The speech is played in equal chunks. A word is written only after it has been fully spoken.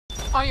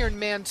Iron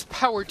Man's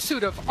powered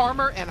suit of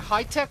armor and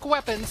high-tech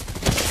weapons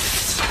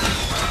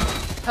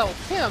help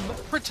him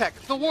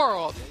protect the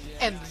world.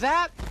 And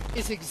that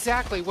is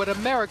exactly what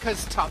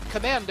America's top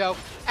commando,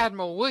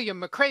 Admiral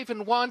William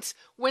McRaven, wants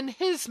when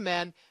his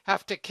men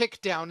have to kick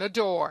down a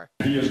door.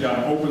 He has got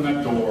to open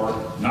that door,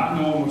 not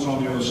knowing what's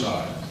on the other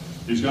side.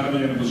 He's got to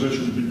be in a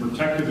position to be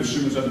protected as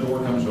soon as that door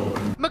comes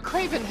open.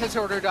 McRaven has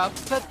ordered up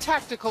the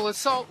Tactical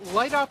Assault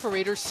Light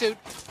Operator suit,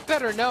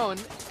 better known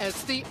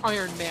as the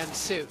Iron Man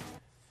suit.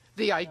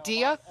 The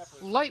idea?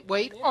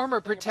 Lightweight armor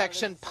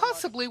protection,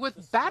 possibly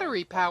with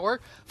battery power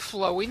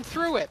flowing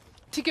through it,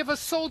 to give a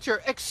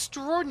soldier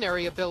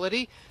extraordinary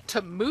ability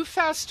to move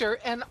faster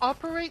and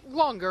operate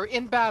longer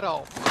in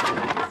battle.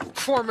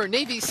 Former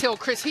Navy SEAL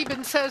Chris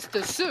Heben says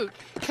the suit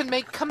can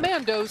make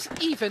commandos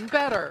even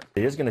better.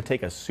 It is going to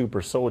take a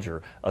super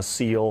soldier, a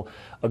SEAL,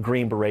 a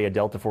Green Beret, a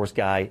Delta Force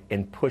guy,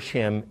 and push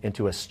him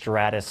into a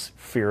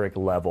stratospheric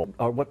level.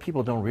 What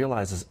people don't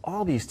realize is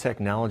all these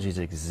technologies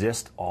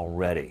exist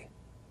already,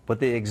 but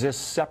they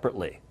exist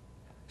separately.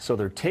 So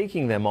they're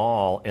taking them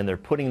all and they're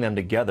putting them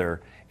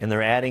together, and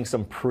they're adding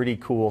some pretty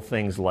cool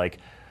things like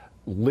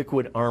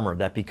liquid armor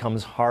that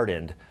becomes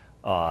hardened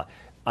in a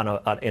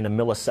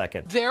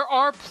millisecond. There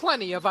are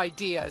plenty of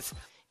ideas.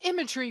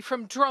 Imagery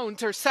from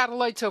drones or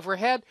satellites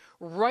overhead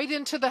right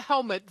into the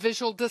helmet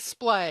visual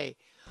display.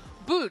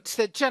 Boots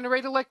that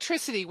generate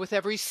electricity with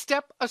every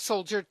step a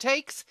soldier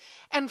takes,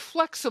 and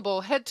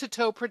flexible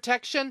head-to-toe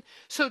protection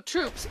so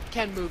troops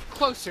can move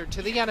closer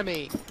to the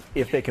enemy.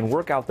 If they can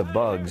work out the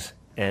bugs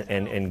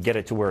and get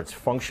it to where it's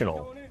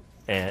functional,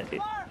 and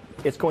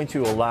it's going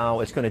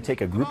to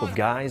take a group of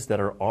guys that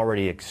are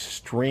already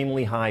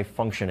extremely high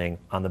functioning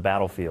on the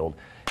battlefield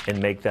and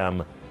make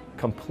them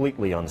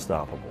completely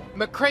unstoppable.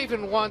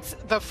 McRaven wants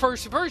the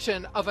first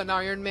version of an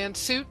Iron Man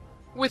suit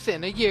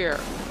within a year.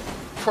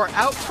 For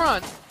Out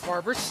Front,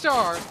 Barbara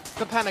Starr,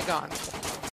 The Pentagon.